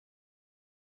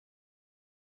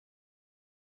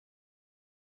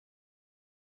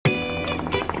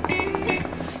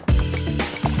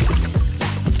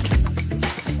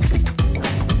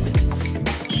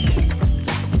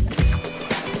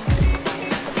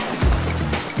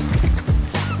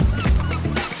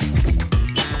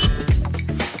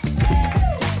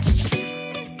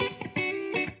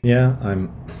Yeah,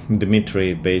 I'm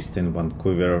Dmitry, based in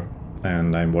Vancouver,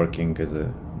 and I'm working as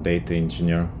a data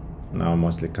engineer, now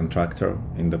mostly contractor.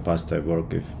 In the past, I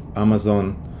worked with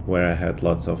Amazon, where I had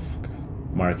lots of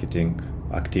marketing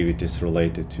activities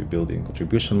related to building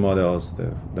attribution models,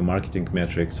 the marketing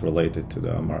metrics related to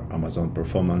the Amazon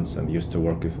performance, and used to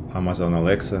work with Amazon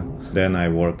Alexa. Then I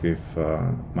worked with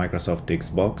Microsoft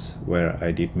Xbox, where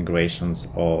I did migrations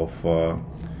of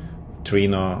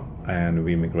Trino, and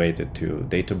we migrated to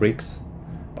Databricks.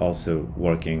 Also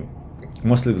working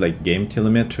mostly with like game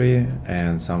telemetry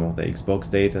and some of the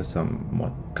Xbox data, some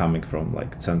more coming from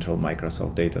like central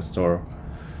Microsoft data store,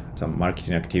 some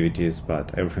marketing activities,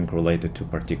 but everything related to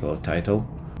particular title.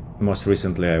 Most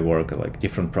recently, I work like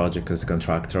different projects as a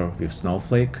contractor with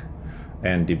Snowflake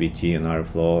and dbt and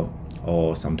Airflow,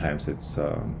 or sometimes it's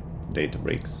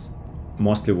Databricks.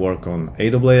 Mostly work on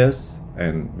AWS,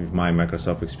 and with my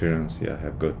Microsoft experience, I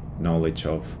have good knowledge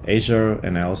of Azure,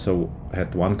 and I also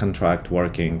had one contract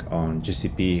working on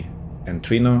GCP and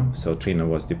Trino. So Trino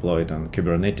was deployed on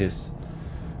Kubernetes,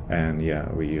 and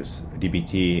we use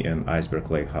dbt and Iceberg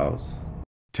Lakehouse.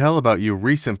 Tell about your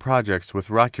recent projects with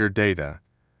Rock Your Data.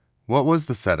 What was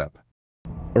the setup?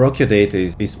 Rock Your Data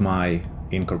is my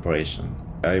incorporation.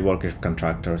 I work with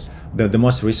contractors. The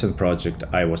most recent project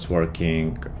I was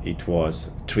working, it was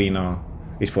Trino.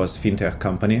 It was fintech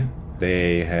company.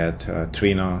 They had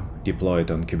Trino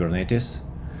deployed on Kubernetes.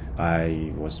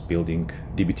 I was building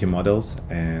dbt models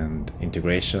and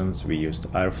integrations. We used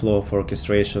Airflow for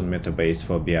orchestration, Metabase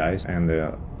for BIs, and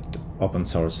the open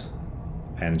source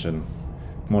engine.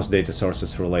 Most data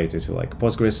sources related to like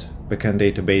Postgres backend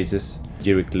databases,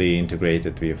 directly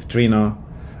integrated with Trino.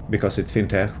 Because it's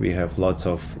fintech, we have lots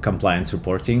of compliance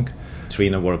reporting.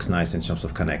 Trino works nice in terms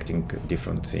of connecting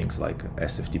different things like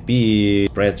SFTP,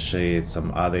 spreadsheets,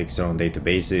 some other external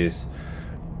databases.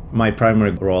 My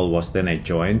primary role was then I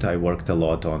joined. I worked a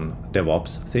lot on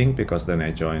DevOps thing because then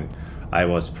I joined. I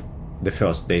was the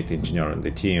first data engineer on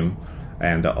the team,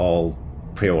 and the all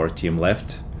prior team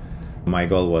left. My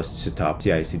goal was to set up the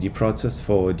CI/CD process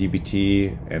for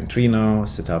dbt and Trino,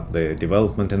 set up the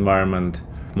development environment,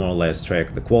 more or less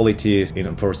track the quality,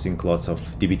 enforcing lots of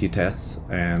dbt tests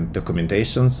and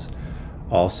documentations.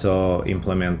 Also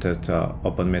implemented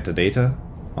open metadata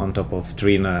on top of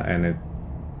Trino, and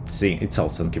it's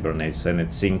also on Kubernetes, and it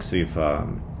syncs with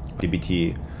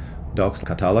dbt docs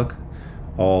catalog,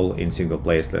 all in single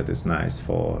place. That is nice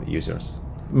for users.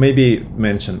 Maybe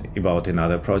mention about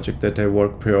another project that I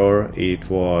worked prior. It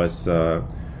was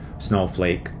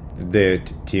Snowflake. The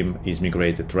team is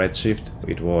migrated to Redshift.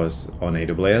 It was on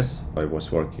AWS. I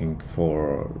was working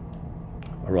for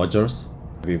Rogers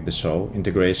with the show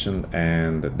integration,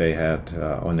 and they had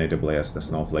on AWS the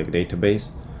Snowflake database.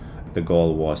 The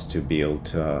goal was to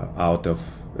build out of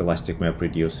Elastic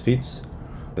MapReduce feeds,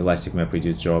 Elastic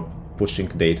MapReduce job pushing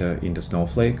data into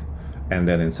Snowflake, and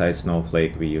then inside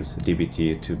Snowflake we use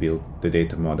dbt to build the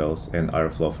data models and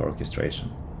Airflow for orchestration.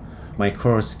 My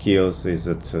core skills is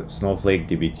at Snowflake,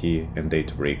 dbt, and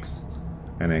Databricks,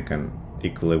 and I can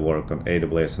equally work on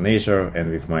AWS and Azure. And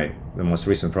with the most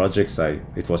recent projects,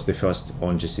 it was the first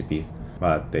on GCP,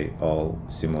 but they all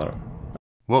similar.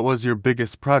 What was your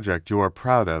biggest project you are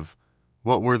proud of?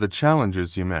 What were the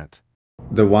challenges you met?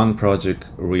 The one project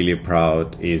really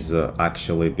proud is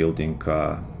actually building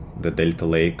the Delta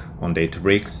Lake on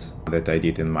Databricks that I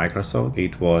did in Microsoft.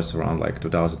 It was around like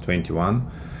 2021.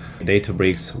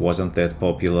 Databricks wasn't that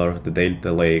popular, the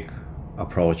Delta Lake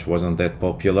approach wasn't that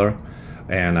popular,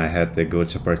 and I had a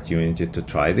good opportunity to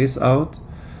try this out.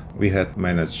 We had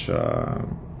managed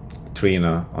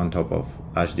Trino on top of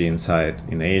HD Insight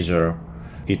in Azure.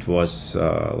 It was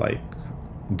like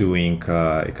doing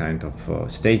a kind of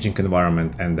staging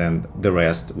environment, and then the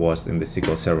rest was in the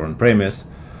SQL Server on-premise.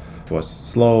 It was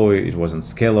slow, it wasn't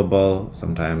scalable,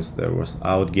 sometimes there was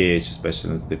outgauge,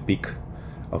 especially at the peak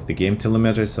of the game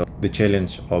telemetry. So the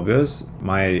challenge obvious.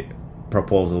 My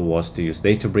proposal was to use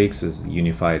Databricks as a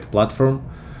unified platform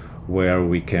where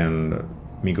we can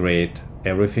migrate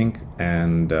everything,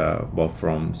 and both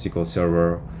from SQL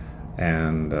Server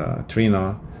and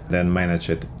Trino, then manage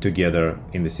it together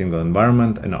in the single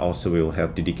environment, and also we will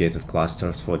have dedicated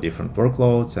clusters for different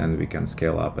workloads, and we can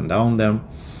scale up and down them.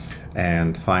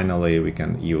 And finally, we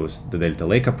can use the Delta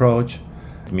Lake approach.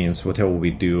 It means whatever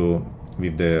we do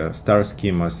with the star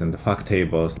schemas and the fact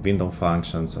tables, window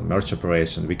functions, or merge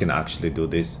operation, we can actually do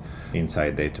this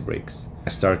inside Databricks. I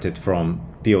started from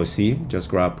POC, just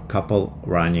grab a couple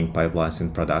running pipelines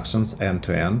in productions end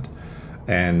to end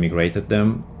and migrated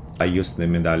them. I used the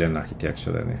medallion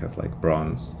architecture, and I have like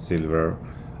bronze, silver,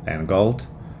 and gold.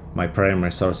 My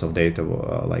primary source of data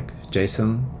were like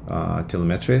JSON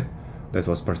telemetry that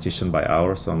was partitioned by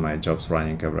hours, so my job's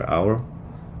running every hour,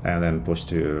 and then pushed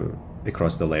to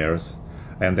across the layers.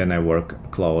 And then I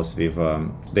work close with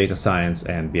data science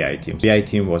and BI team. BI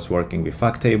team was working with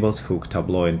fact tables, Hook,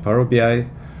 Tableau, and Power BI.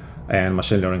 And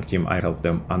machine learning team, I help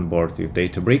them onboard with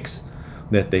Databricks,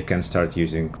 that they can start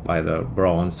using either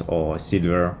bronze or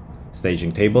silver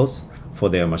staging tables for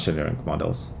their machine learning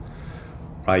models.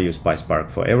 I use PySpark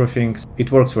for everything.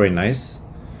 It works very nice.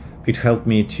 It helped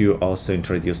me to also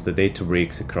introduce the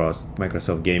Databricks across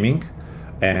Microsoft Gaming,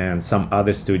 and some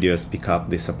other studios pick up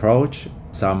this approach.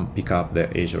 Some pick up the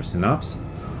Azure Synapse.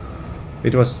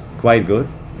 It was quite good.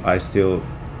 I still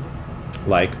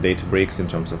like Databricks in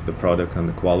terms of the product and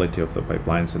the quality of the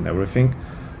pipelines and everything.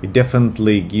 It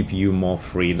definitely gives you more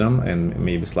freedom and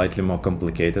maybe slightly more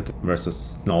complicated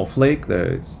versus Snowflake, that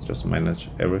it's just manage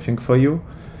everything for you.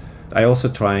 I also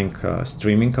trying a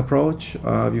streaming approach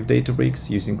with Databricks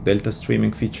using Delta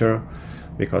streaming feature,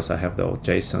 because I have the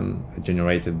JSON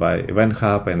generated by Event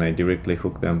Hub and I directly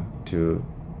hook them to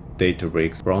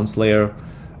Databricks bronze layer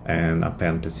and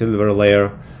append to silver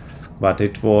layer. But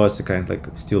it was kind of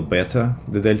like still better,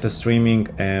 the Delta streaming,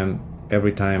 and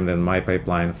every time that my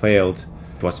pipeline failed,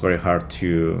 it was very hard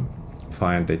to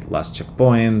find the last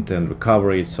checkpoint and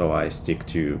recover it, so I stick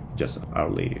to just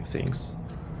early things.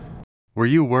 Were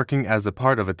you working as a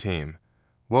part of a team?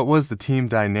 What was the team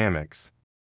dynamics?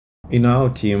 In our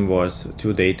team was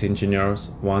 2 data engineers.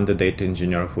 One, the data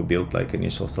engineer who built like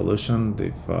initial solution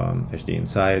with HD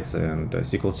Insights and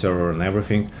SQL Server and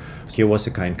everything. He was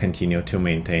a kind continue to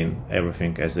maintain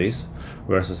everything as is,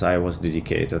 versus I was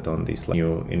dedicated on this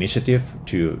new initiative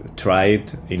to try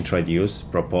it, introduce,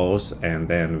 propose, and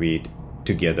then we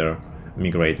together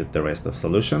migrated the rest of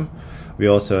solution. We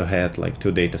also had like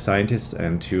 2 data scientists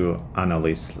and 2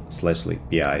 analysts /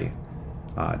 BI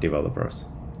developers.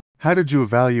 How did you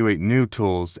evaluate new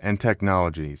tools and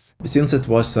technologies? Since it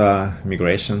was a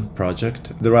migration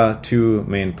project, there are 2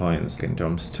 main points in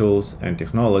terms of tools and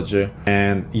technology.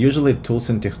 And usually tools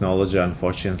and technology,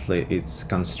 unfortunately, it's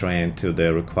constrained to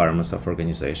the requirements of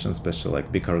organizations, especially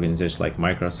like big organizations like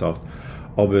Microsoft.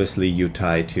 Obviously, you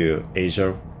tie to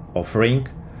Azure offering.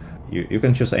 You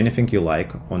can choose anything you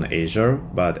like on Azure,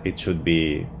 but it should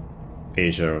be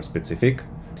Azure specific,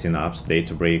 Synapse,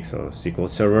 Databricks, or SQL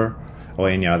Server, or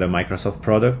any other Microsoft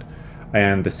product.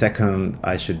 And the second,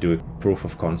 I should do a proof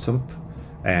of concept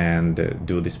and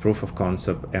do this proof of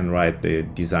concept and write the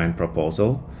design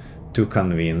proposal to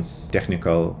convince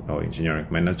technical or engineering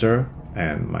manager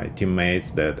and my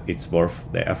teammates that it's worth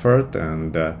the effort.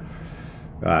 And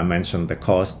I mentioned the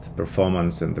cost,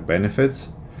 performance, and the benefits,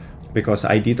 because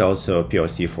I did also a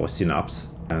POC for Synapse,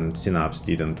 and Synapse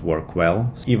didn't work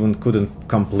well. Even couldn't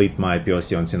complete my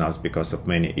POC on Synapse because of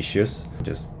many issues.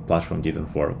 Just platform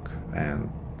didn't work. And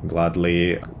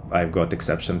gladly, I've got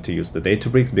exception to use the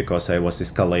Databricks because I was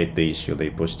escalate the issue. They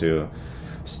pushed to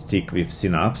stick with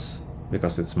Synapse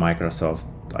because it's Microsoft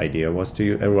idea was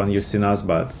to everyone use Synapse,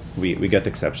 but we get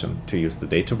exception to use the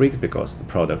Databricks because the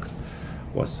product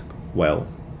was well.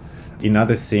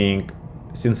 Another thing,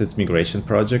 since it's migration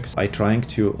projects, I trying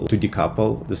to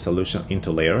decouple the solution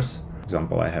into layers. For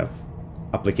example, I have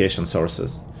application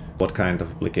sources. What kind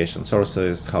of application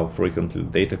sources, how frequently the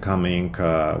data coming,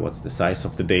 what's the size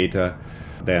of the data,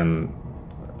 then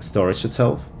storage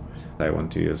itself. I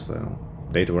want to use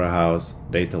data warehouse,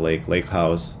 data lake,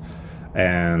 lakehouse,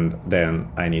 and then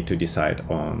I need to decide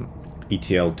on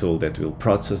ETL tool that will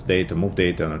process data, move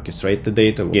data, and orchestrate the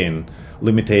data. Again,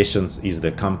 limitations is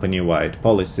the company-wide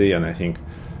policy, and I think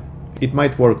it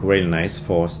might work really nice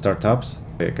for startups.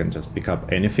 They can just pick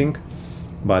up anything,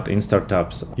 but in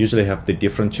startups usually have the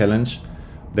different challenge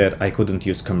that I couldn't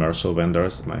use commercial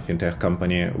vendors. My fintech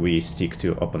company, we stick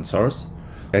to open source.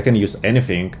 I can use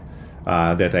anything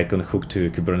that I can hook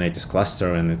to Kubernetes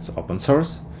cluster and it's open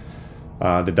source.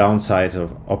 The downside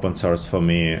of open source for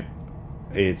me,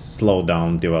 it's slow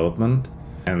down development,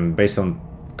 and based on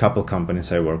a couple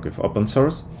companies I work with open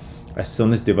source, as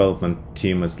soon as development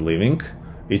team is leaving,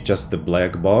 it's just the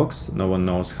black box. No one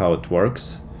knows how it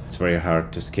works. It's very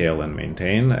hard to scale and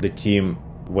maintain. The team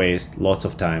wastes lots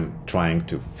of time trying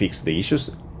to fix the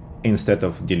issues instead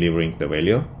of delivering the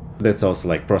value. That's also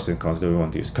like pros and cons. Do we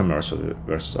want to use commercial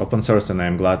versus open source? And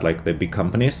I'm glad like the big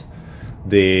companies,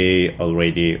 they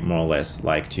already more or less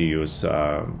like to use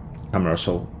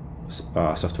commercial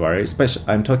software. Especially,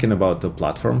 I'm talking about the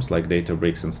platforms like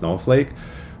Databricks and Snowflake.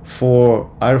 For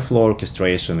Airflow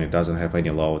orchestration, it doesn't have any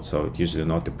load, so it's usually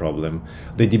not a problem.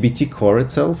 The dbt core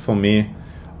itself, for me,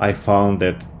 I found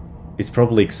that it's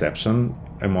probably exception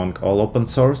among all open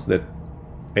source that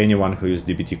anyone who used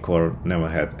dbt core never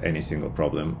had any single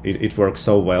problem. It works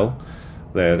so well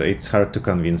that it's hard to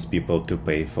convince people to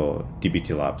pay for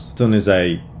dbt labs. As soon as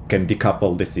I can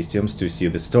decouple the systems to see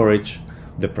the storage,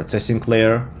 the processing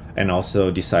layer, and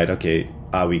also decide, okay,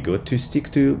 are we good to stick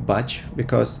to batch?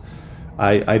 Because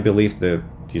I believe that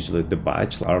usually the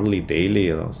batch, hourly,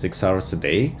 daily, 6 hours a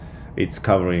day, it's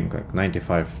covering like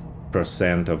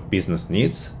 95% of business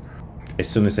needs. As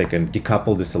soon as I can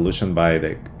decouple the solution by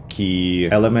the key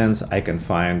elements, I can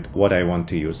find what I want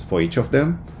to use for each of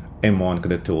them among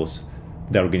the tools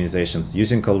the organization's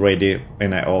using already,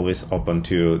 and I always open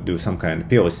to do some kind of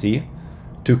POC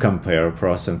to compare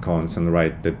pros and cons and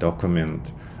write the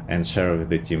document and share with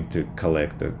the team to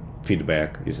collect the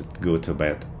feedback. Is it good or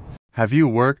bad? Have you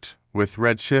worked with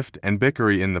Redshift and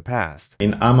Bigquery in the past?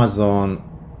 In Amazon,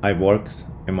 I worked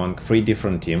among 3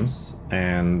 different teams,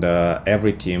 and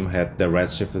every team had the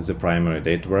Redshift as the primary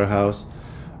data warehouse.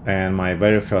 And my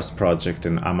very first project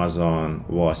in Amazon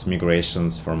was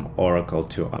migrations from Oracle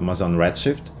to Amazon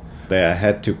Redshift. There I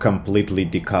had to completely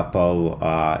decouple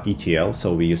ETL,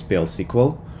 so we used PL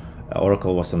SQL.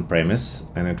 Oracle was on premise,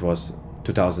 and it was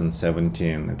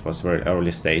 2017. It was very early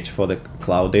stage for the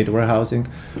cloud data warehousing.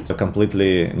 So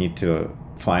completely need to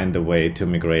find a way to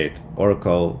migrate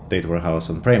Oracle data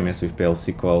warehouse on premise with PL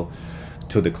SQL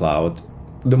to the cloud.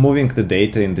 Moving the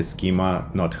data in the schema,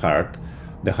 not hard.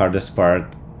 The hardest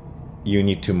part, you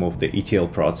need to move the ETL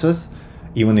process.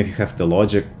 Even if you have the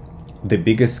logic, the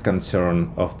biggest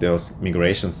concern of those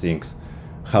migration things,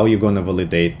 how you're going to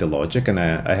validate the logic. And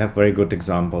I have very good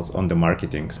examples on the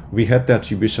marketing. We had the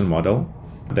attribution model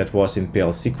that was in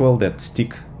PL SQL that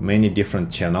stick many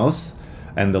different channels,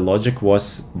 and the logic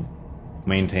was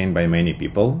maintained by many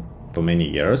people for many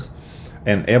years.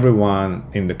 And everyone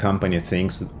in the company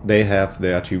thinks they have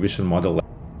the attribution model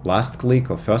last click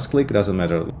or first click, doesn't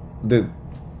matter. The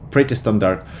pretty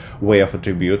standard way of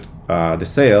attribute the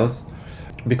sales.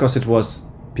 Because it was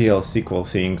PL SQL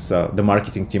things, the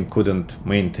marketing team couldn't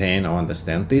maintain or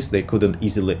understand this. They couldn't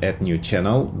easily add new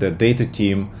channel. The data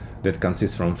team that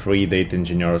consists from 3 data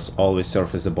engineers always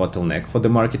serve as a bottleneck for the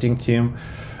marketing team.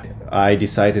 I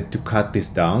decided to cut this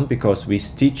down because we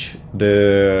stitch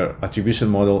the attribution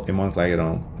model among like,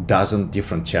 dozen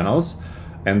different channels,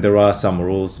 and there are some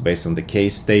rules based on the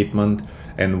case statement,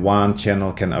 and one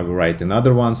channel can override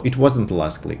another one. It wasn't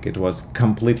last click, it was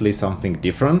completely something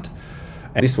different.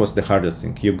 And this was the hardest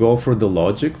thing. You go through the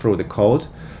logic, through the code,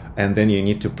 and then you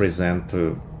need to present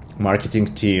to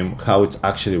marketing team how it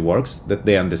actually works, that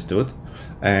they understood.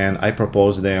 And I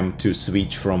proposed them to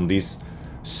switch from this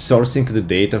sourcing the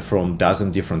data from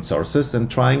dozen different sources and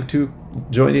trying to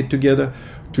join it together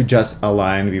to just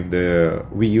align with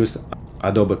we use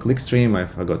Adobe Clickstream, I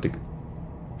forgot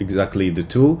exactly the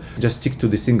tool. Just stick to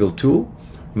the single tool.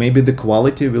 Maybe the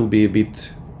quality will be a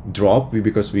bit drop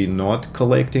because we're not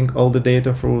collecting all the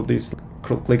data through this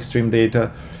Clickstream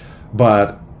data,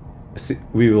 but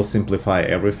we will simplify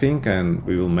everything and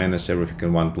we will manage everything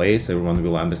in one place. Everyone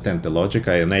will understand the logic.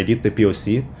 And I did the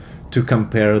POC to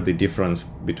compare the difference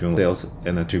between sales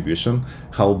and attribution,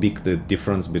 how big the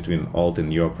difference between old and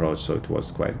new approach. So it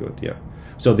was quite good, yeah.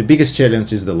 So the biggest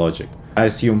challenge is the logic. I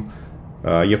assume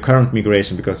your current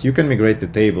migration, because you can migrate the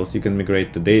tables, you can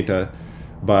migrate the data,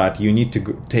 but you need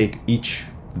to take each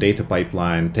data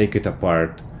pipeline, take it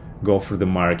apart, go through the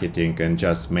marketing and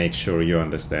just make sure you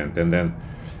understand. And then,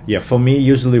 yeah, for me,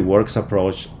 usually works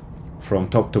approach from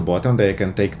top to bottom. They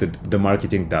can take the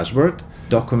marketing dashboard,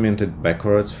 document it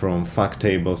backwards from fact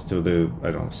tables to the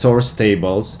source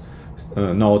tables,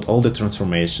 note all the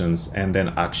transformations, and then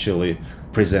actually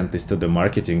present this to the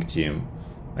marketing team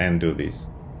and do this.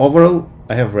 Overall,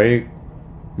 I have very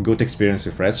good experience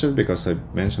with Redshift because I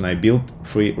mentioned I built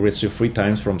Redshift 3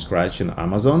 times from scratch in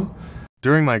Amazon.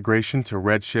 During migration to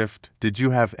Redshift, did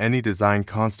you have any design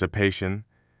constipation?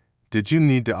 Did you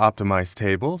need to optimize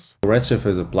tables? Redshift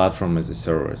is a platform as a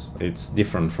service. It's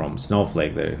different from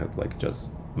Snowflake that you have like just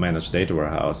managed data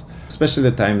warehouse. Especially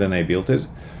the time when I built it,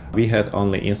 we had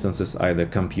only instances either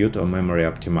compute or memory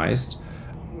optimized.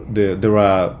 There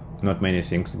are not many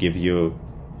things give you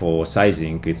for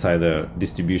sizing. It's either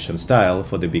distribution style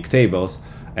for the big tables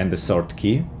and the sort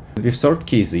key. With sort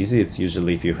key is easy. It's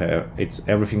usually if you have, it's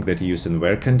everything that you use in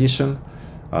where condition,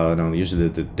 usually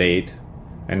the date.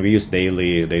 And we use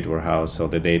daily data warehouse, so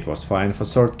the date was fine for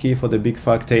sort key for the big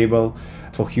fact table.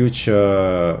 For huge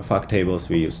fact tables,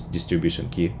 we use distribution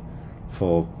key.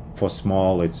 For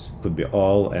small, it could be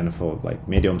all, and for like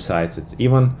medium size, it's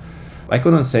even. I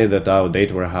couldn't say that our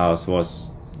data warehouse was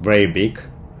very big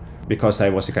because I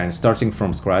was kind of starting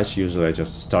from scratch. Usually, I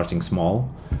just starting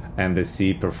small, and they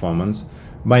see performance.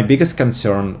 My biggest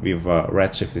concern with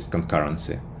Redshift is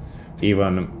concurrency.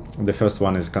 Even the first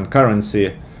one is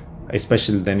concurrency.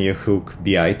 especially then you hook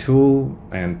BI tool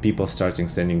and people starting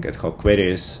sending ad hoc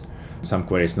queries, some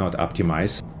queries not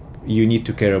optimized. You need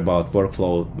to care about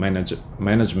workflow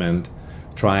management,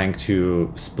 trying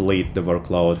to split the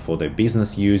workload for the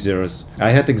business users. I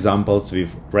had examples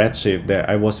with Redshift that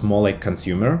I was more like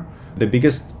consumer. The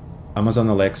biggest Amazon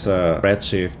Alexa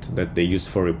Redshift that they use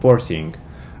for reporting,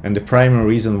 and the primary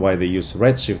reason why they use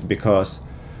Redshift because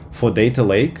for data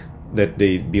lake that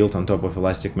they built on top of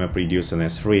Elastic MapReduce and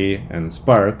S3 and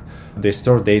Spark, they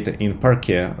store data in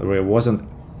Parquet. There wasn't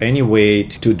any way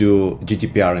to do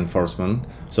GDPR enforcement,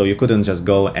 so you couldn't just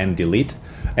go and delete.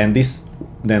 And this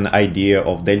then idea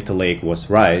of Delta Lake was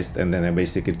raised, and then I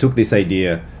basically took this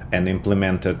idea and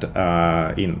implemented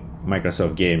in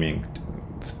Microsoft Gaming,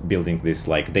 building this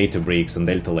like Databricks and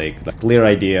Delta Lake, the clear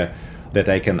idea that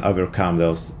I can overcome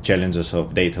those challenges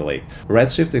of Data Lake.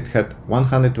 Redshift, it had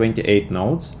 128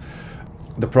 nodes.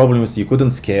 The problem is you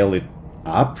couldn't scale it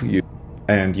up,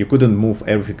 and you couldn't move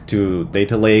everything to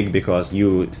Data Lake because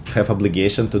you have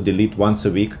obligation to delete once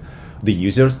a week the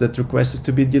users that requested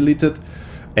to be deleted,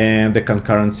 and the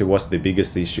concurrency was the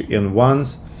biggest issue. And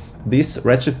once this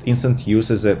Redshift instance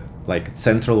uses a like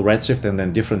central Redshift, and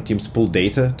then different teams pull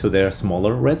data to their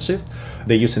smaller Redshift,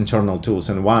 they use internal tools.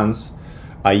 And once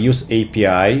I use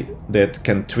API that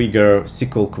can trigger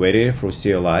SQL query through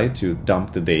CLI to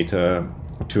dump the data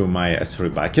to my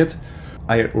S3 bucket.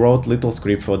 I wrote little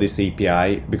script for this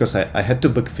API because I had to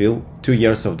backfill 2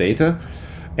 years of data,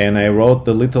 and I wrote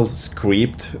the little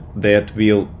script that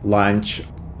will launch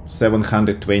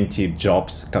 720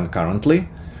 jobs concurrently.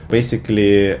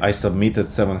 Basically, I submitted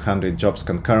 700 jobs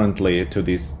concurrently to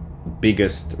this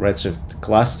biggest Redshift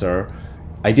cluster.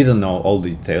 I didn't know all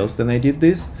the details when I did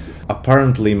this.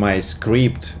 Apparently, my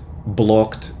script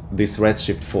blocked this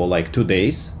Redshift for like 2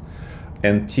 days,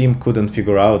 and team couldn't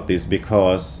figure out this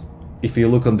because if you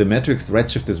look on the metrics,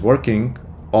 Redshift is working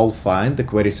all fine, the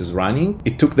queries is running.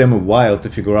 It took them a while to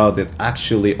figure out that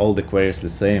actually all the queries are the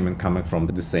same and coming from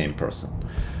the same person.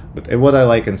 But what I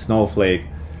like in Snowflake,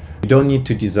 you don't need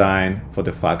to design for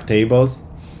the fact tables.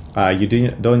 You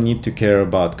don't need to care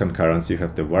about concurrency. You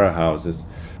have the warehouses.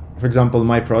 For example,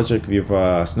 my project with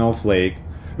Snowflake,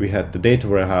 we had the data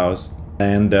warehouse,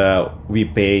 and we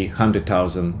pay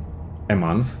 100,000 a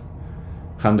month,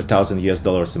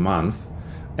 $100,000 a month.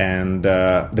 And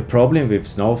the problem with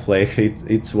Snowflake,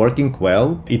 it's working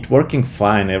well, it's working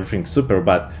fine, everything's super,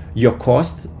 but your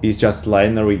cost is just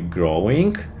linearly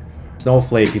growing.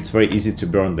 Snowflake, it's very easy to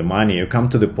burn the money. You come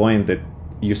to the point that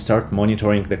you start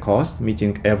monitoring the cost,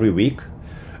 meeting every week,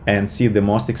 and see the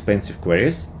most expensive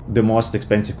queries. The most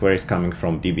expensive queries coming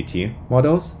from dbt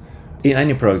models. In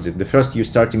any project, the first you're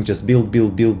starting just build.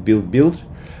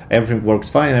 Everything works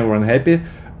fine, everyone happy.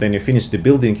 Then you finish the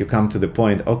building, you come to the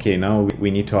point, okay, now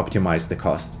we need to optimize the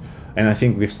cost. And I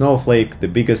think with Snowflake, the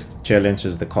biggest challenge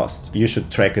is the cost. You should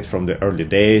track it from the early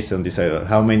days and decide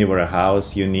how many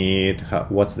warehouse you need,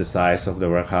 what's the size of the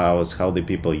warehouse, how the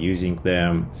people using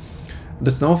them. The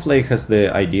Snowflake has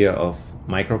the idea of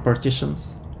micro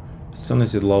partitions. As soon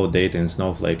as you load data in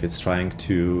Snowflake, it's trying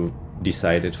to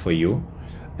decide it for you.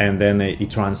 And then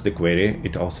it runs the query.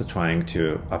 It's also trying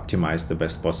to optimize the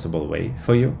best possible way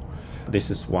for you. This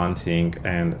is one thing.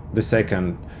 And the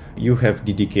second, you have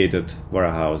dedicated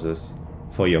warehouses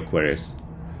for your queries.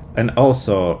 And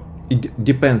also, it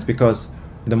depends, because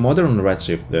the modern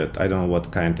Redshift, that I don't know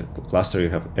what kind of cluster you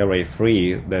have,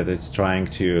 array-free, that is trying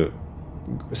to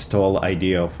stall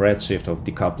idea of Redshift, of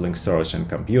decoupling storage and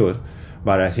compute.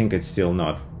 But I think it's still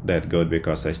not that good,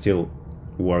 because I still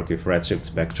work with Redshift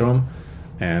Spectrum,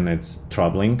 and it's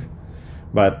troubling.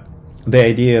 But the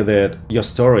idea that your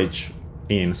storage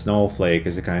in Snowflake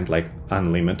is a kind of like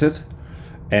unlimited,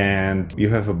 and you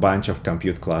have a bunch of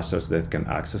compute clusters that can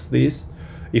access these.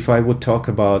 If I would talk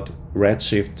about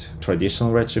Redshift,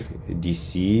 traditional Redshift,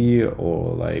 DC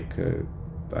or like,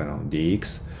 I don't know,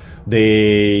 DX,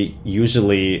 they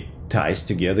usually ties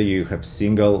together. You have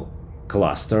single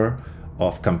cluster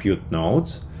of compute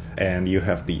nodes, and you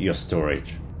have your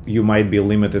storage. You might be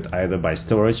limited either by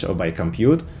storage or by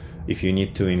compute. If you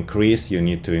need to increase, you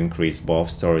need to increase both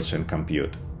storage and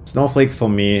compute. Snowflake for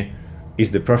me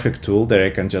is the perfect tool that I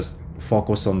can just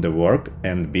focus on the work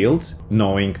and build,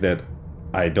 knowing that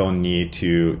I don't need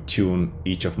to tune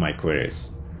each of my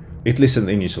queries, at least in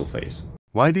the initial phase.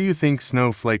 Why do you think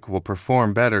Snowflake will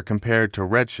perform better compared to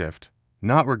Redshift,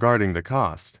 not regarding the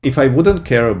cost? If I wouldn't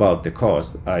care about the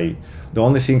cost, the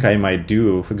only thing I might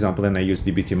do, for example, when I use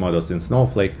dbt models in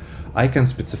Snowflake, I can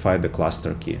specify the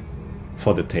cluster key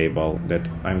for the table that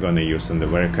I'm going to use in the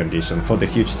where condition. For the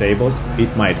huge tables,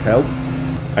 it might help.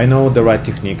 I know the right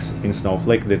techniques in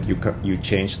Snowflake that you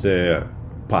change the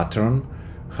pattern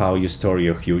how you store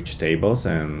your huge tables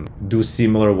and do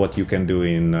similar what you can do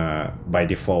in by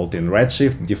default in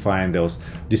Redshift, define those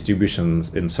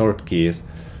distributions in sort keys.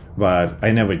 But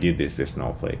I never did this with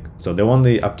Snowflake. So the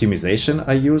only optimization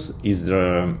I use is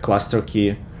the cluster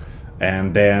key,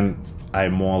 and then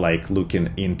I'm more like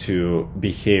looking into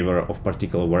behavior of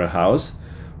particular warehouse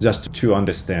just to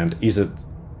understand, is it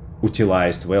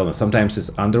utilized well? Sometimes it's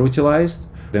underutilized,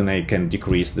 then I can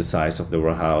decrease the size of the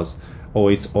warehouse,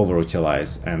 or it's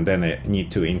overutilized, and then I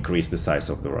need to increase the size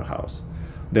of the warehouse.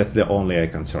 That's the only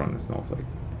concern in Snowflake.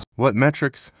 What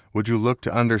metrics would you look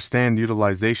to understand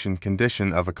utilization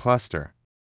condition of a cluster?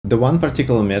 The one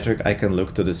particular metric I can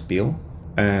look to the spill,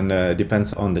 and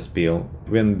depends on the spill.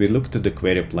 When we look to the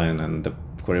query plan and the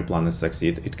query plan is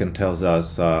succeed, it can tell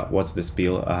us what's the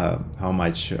spill, how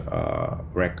much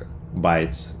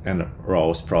bytes and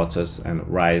rows process and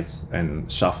writes and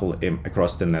shuffle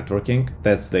across the networking.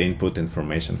 That's the input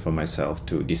information for myself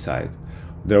to decide.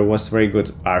 There was very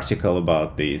good article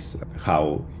about this,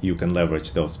 how you can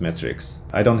leverage those metrics.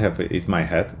 I don't have it in my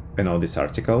head. I know this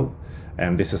article,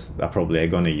 and this is probably I'm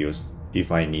gonna use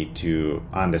if I need to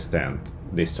understand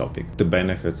this topic. The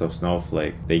benefits of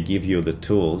Snowflake, they give you the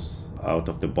tools out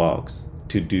of the box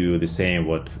to do the same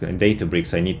what in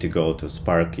Databricks I need to go to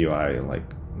Spark UI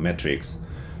like metrics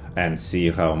and see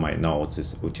how my nodes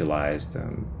is utilized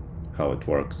and how it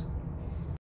works.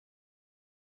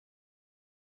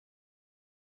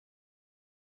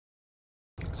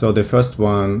 So the first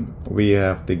one, we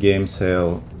have the game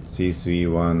sale,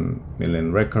 CSV 1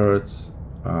 million records,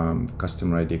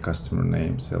 customer ID, customer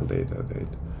name, sale data, date.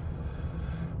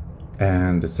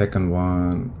 And the second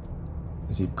one,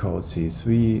 zip code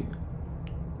CSV,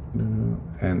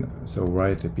 and so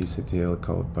write a PCTL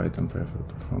code, Python prefer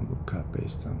perform lookup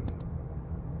based on.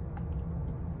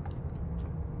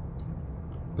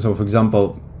 So for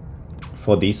example,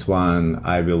 for this one,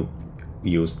 I will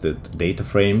use the data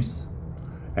frames.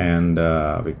 And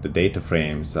with the data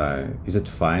frames, is it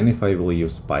fine if I will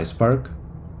use PySpark?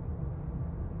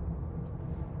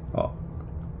 Oh.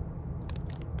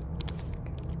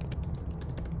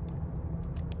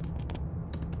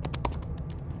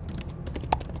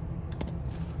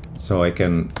 So I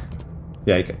can,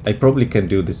 yeah, I probably can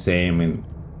do the same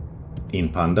in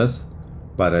Pandas,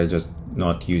 but I just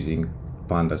not using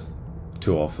Pandas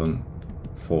too often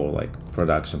for like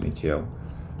production ETL.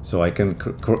 So I can,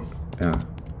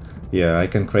 yeah, I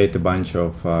can create a bunch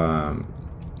of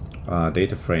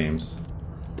data frames.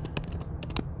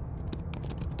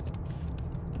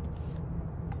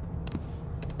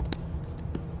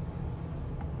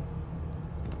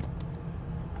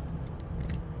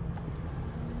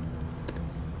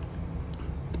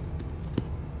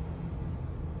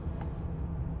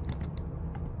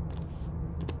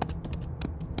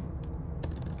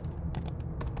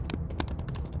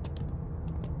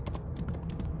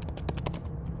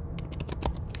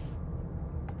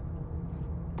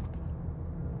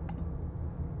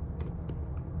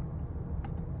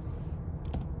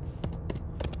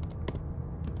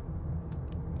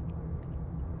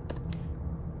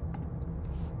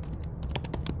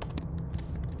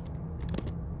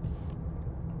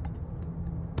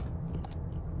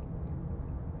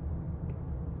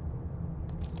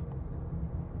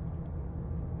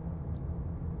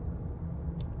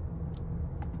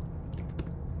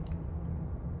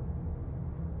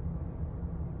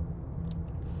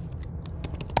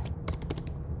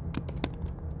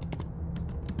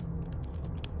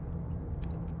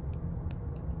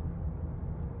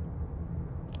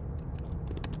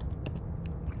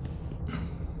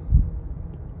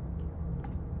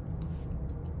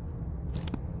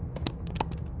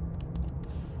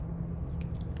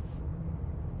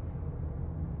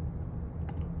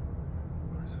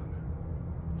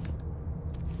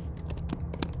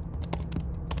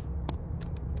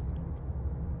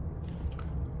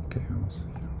 Okay, I'll see.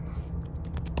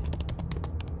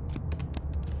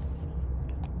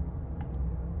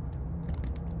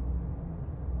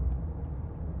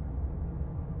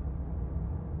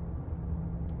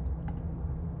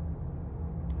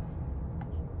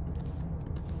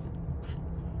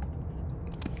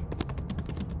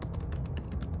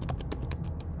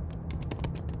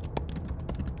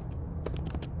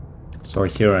 So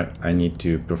here I need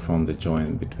to perform the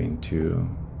join between two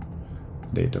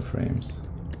data frames.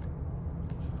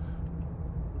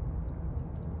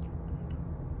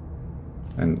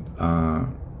 And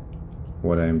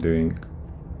what I'm doing,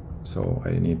 so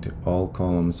I need all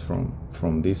columns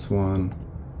from this one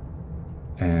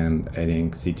and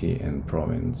adding city and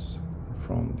province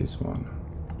from this one.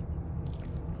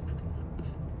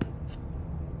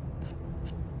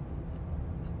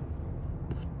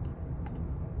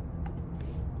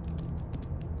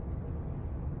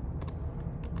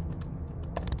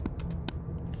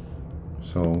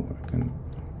 So I can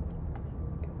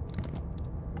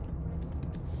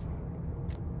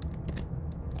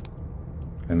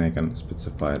and I can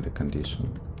specify the condition.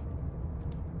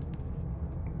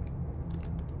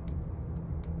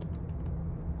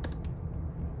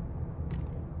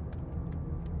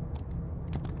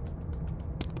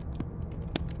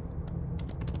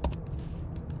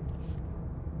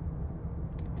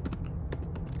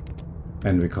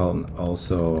 And we can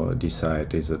also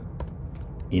decide is it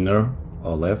inner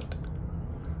or left.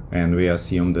 And we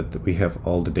assume that we have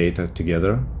all the data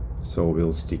together, so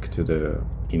we'll stick to the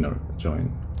inner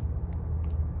join.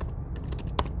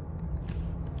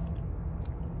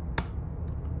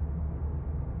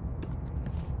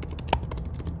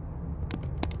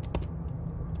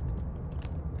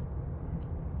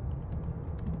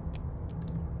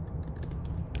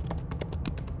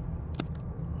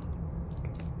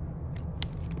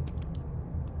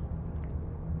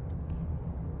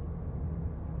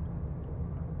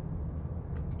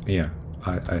 Yeah,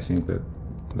 I think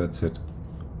that's it.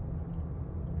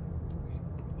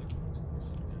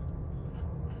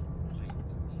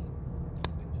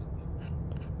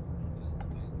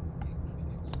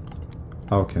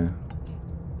 Okay.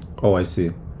 Oh, I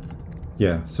see.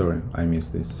 Yeah, sorry, I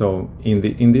missed this. So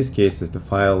in this case, the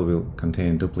file will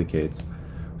contain duplicates.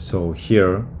 So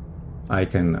here, I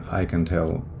can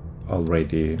tell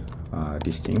already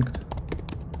distinct.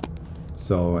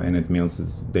 So, and it means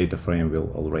this data frame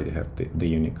will already have the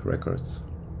unique records.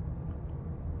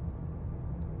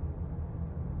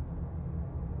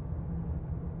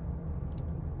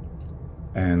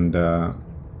 And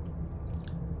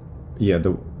yeah,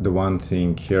 the one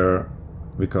thing here,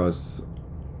 because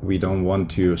we don't want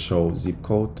to show zip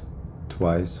code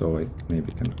twice, so I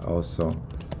maybe can also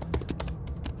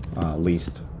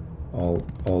list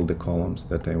all the columns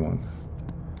that I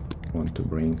want to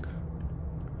bring,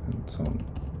 and so on.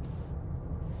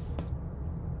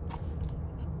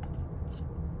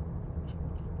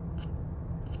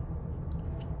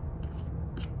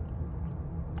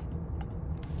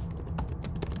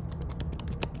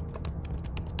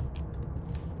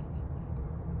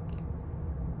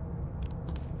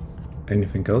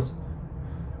 Anything else?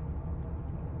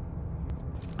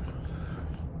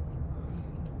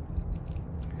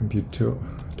 Compute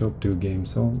top 2 game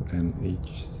sold and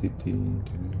each city.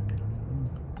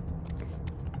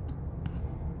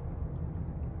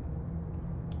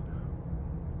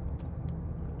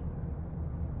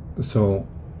 So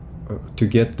to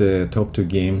get the top 2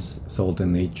 games sold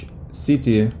in each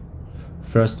city,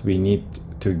 first we need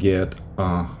to get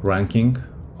a ranking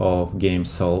of games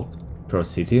sold per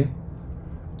city,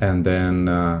 and then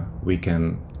we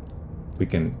can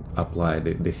apply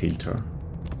the filter.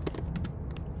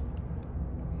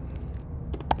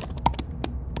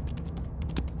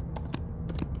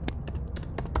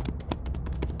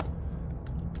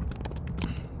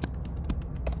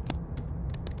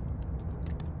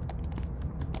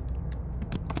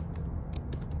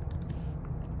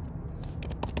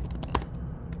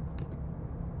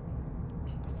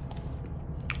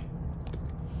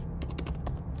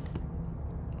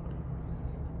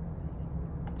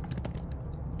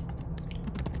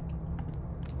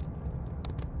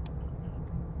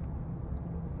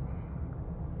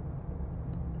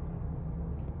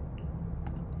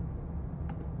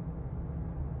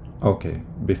 Okay,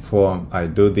 before I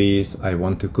do this, I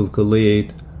want to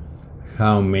calculate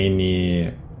how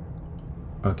many.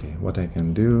 Okay, what I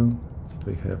can do,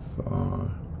 we have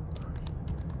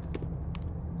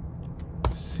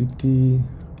city,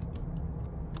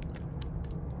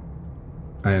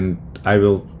 and I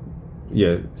will,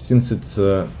 yeah, since it's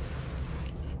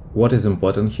what is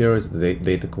important here is the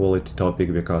data quality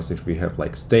topic, because if we have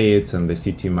like states and the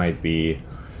city might be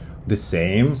the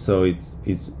same, so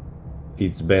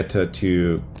it's better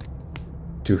to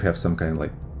have some kind of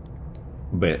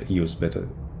like use better,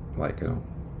 like, you know,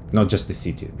 not just the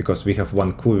city, because we have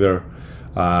Vancouver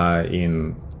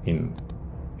in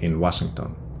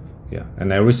Washington. Yeah,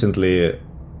 and I recently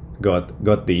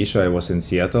got the issue. I was in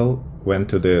Seattle, went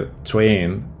to the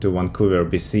train to Vancouver,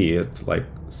 BC at like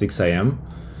 6 a.m.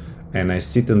 and I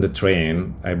sit in the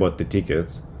train, I bought the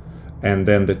tickets, and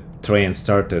then the train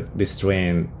started. This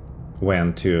train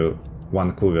went to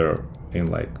Vancouver in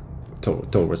like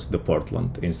towards the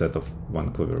Portland instead of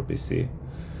Vancouver, BC.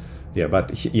 Yeah,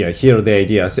 but yeah, here the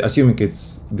idea, assuming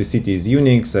it's the city is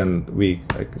Unix, and we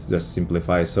just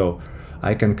simplify, so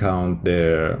I can count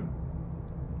the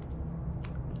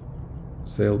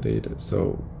sale data.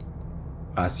 So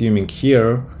assuming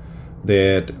here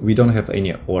that we don't have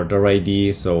any order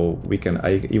ID, so we can,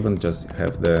 I even just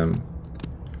have the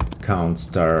count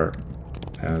star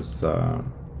as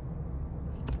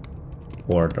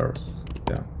orders.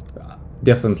 Yeah,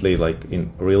 definitely, like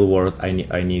in real world, I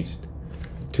need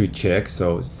to check.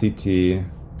 So city,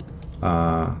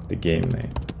 the game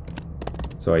name.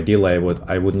 So ideally,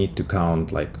 I would need to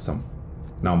count like some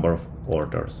number of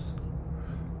orders.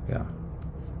 Yeah,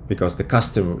 because the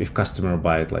if customer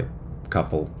buy like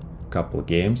couple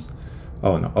games.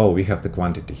 Oh no! Oh, we have the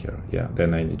quantity here. Yeah,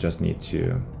 then I just need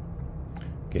to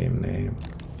game name,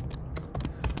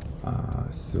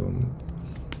 assume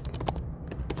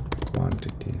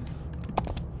quantity.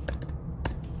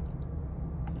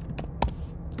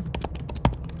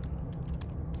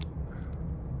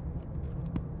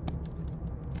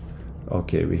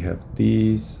 Okay, we have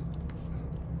these,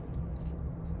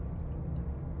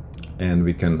 and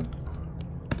we can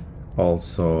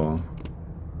also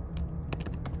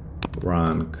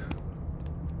rank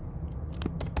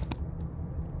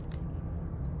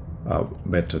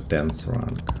better dense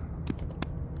rank.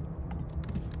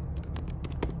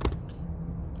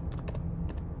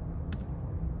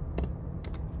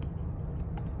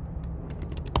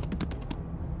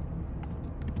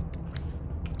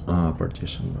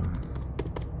 Partition bar.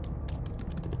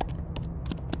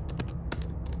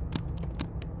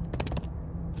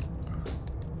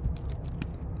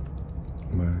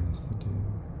 Where is it?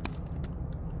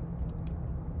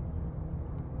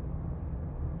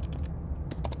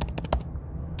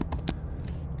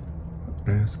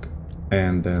 Risk.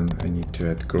 And then I need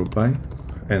to add group by.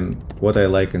 And what I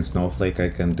like in Snowflake, I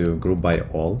can do group by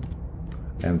all,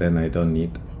 and then I don't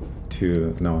need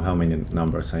to know how many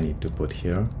numbers I need to put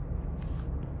here.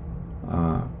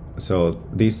 So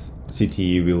this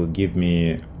CTE will give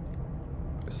me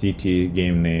city,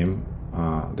 game name,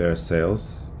 their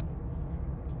sales,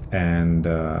 and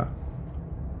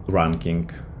ranking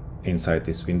inside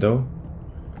this window.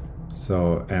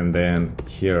 So, and then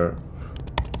here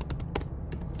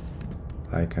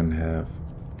I can have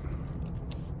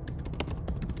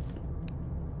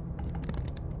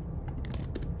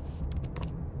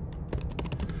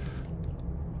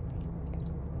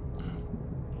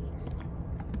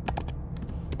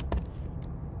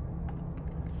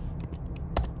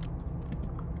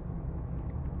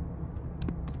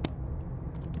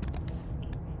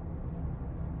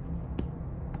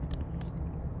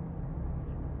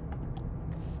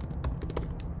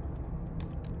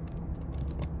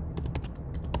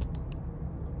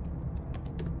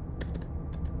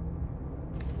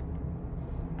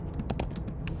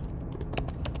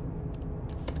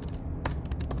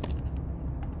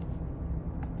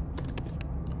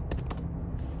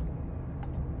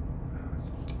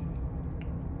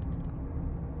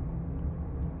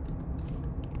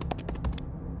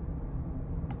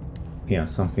yeah,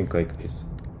 something like this.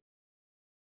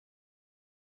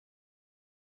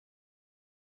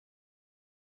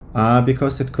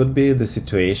 Because it could be the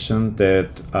situation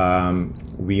that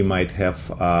we might have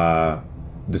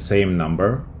the same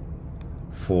number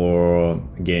for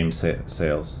game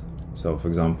sales. So for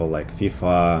example, like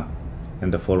FIFA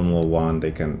and the Formula 1,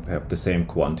 they can have the same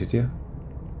quantity.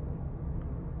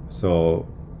 So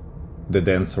the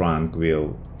dense rank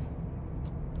will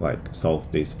like solve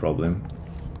this problem.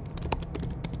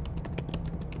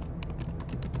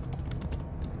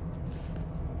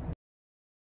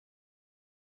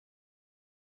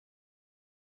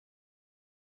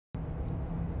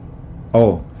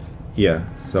 Oh, yeah,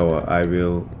 so I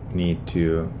will need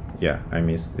to, yeah, I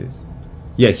missed this.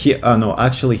 Yeah, here, no,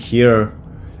 actually here,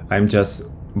 I'm just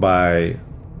by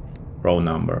row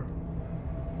number.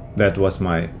 That was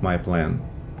my plan.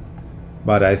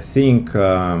 But I think,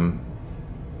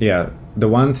 yeah, the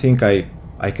one thing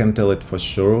I can tell it for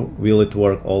sure, will it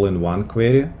work all in one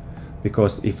query?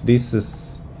 Because if this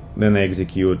is, then I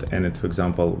execute and it, for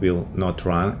example, will not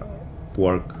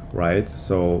work right.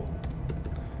 So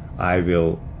I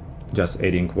will just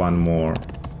adding one more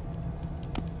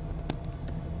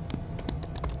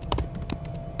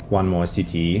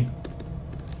CTE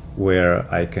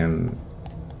where I can,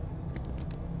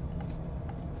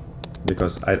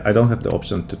 because I don't have the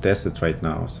option to test it right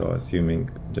now, so assuming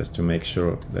just to make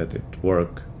sure that it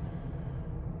works.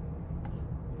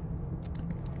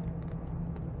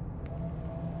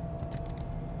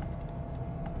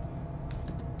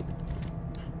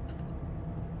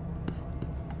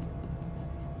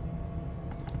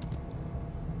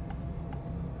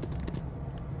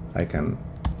 I can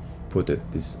put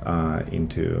this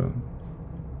into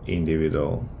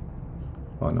individual.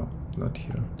 Oh no, not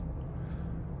here.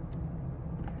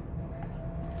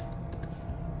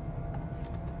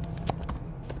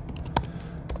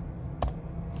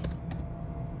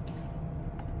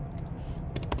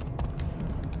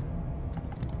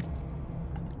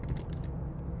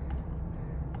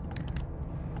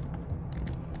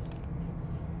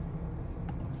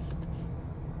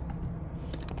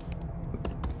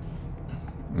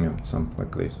 something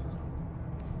like this.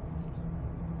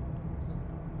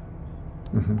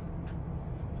 Mm-hmm.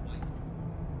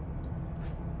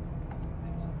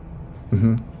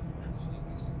 Mm-hmm.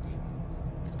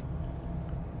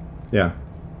 Yeah.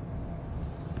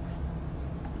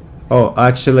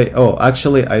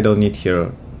 Actually, I don't need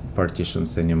here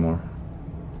partitions anymore.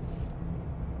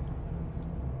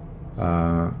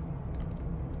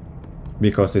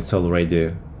 Because it's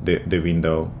already the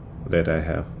window that I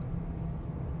have.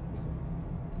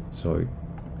 So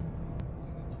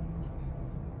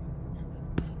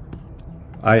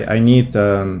I need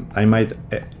I might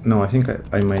no, I think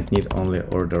I might need only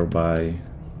order by.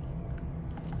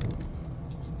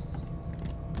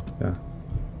 Yeah.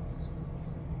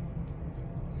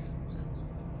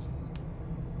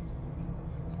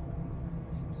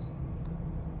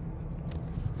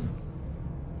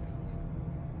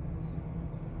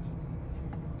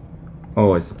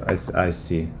 Oh, I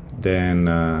see. Then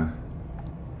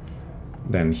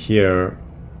here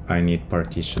I need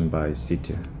partition by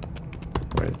city,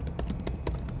 right?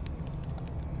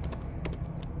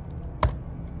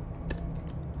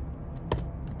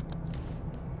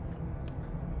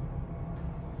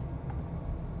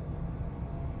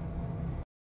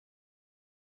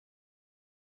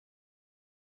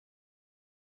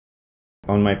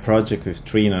 On my project with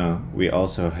Trino, we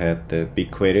also had the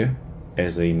BigQuery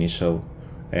as the initial,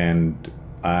 and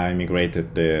I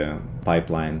migrated the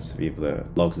pipelines with the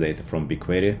logs data from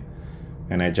BigQuery.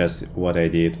 And what I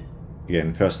did,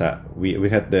 again, first we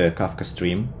had the Kafka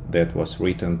stream that was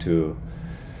written to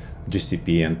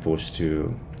GCP and pushed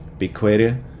to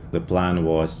BigQuery. The plan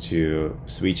was to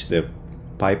switch the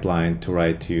pipeline to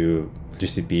write to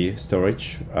GCP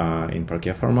storage in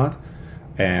Parquet format.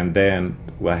 And then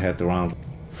I had around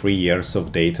 3 years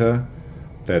of data,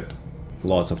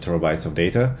 lots of terabytes of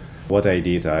data. What I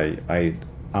did, I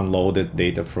unloaded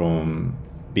data from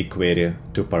BigQuery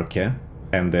to Parquet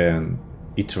and then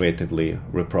iteratively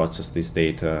reprocessed this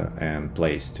data and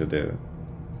placed to the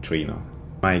Trino.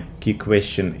 My key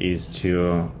question is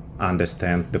to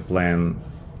understand the plan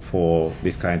for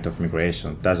this kind of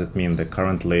migration. Does it mean that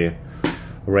currently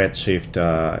Redshift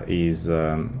is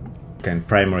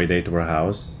primary data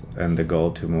warehouse and the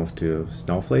goal to move to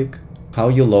Snowflake? How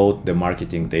you load the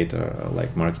marketing data,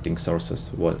 like marketing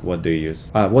sources? What do you use?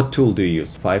 What tool do you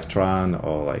use? Fivetran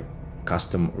or like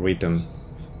custom written?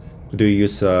 Do you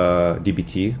use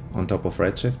dbt on top of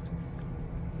Redshift?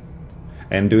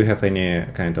 And do you have any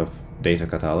kind of data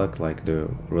catalog, like do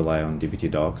you rely on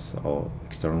dbt docs or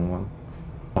external one?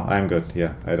 I'm good,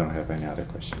 yeah, I don't have any other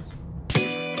questions.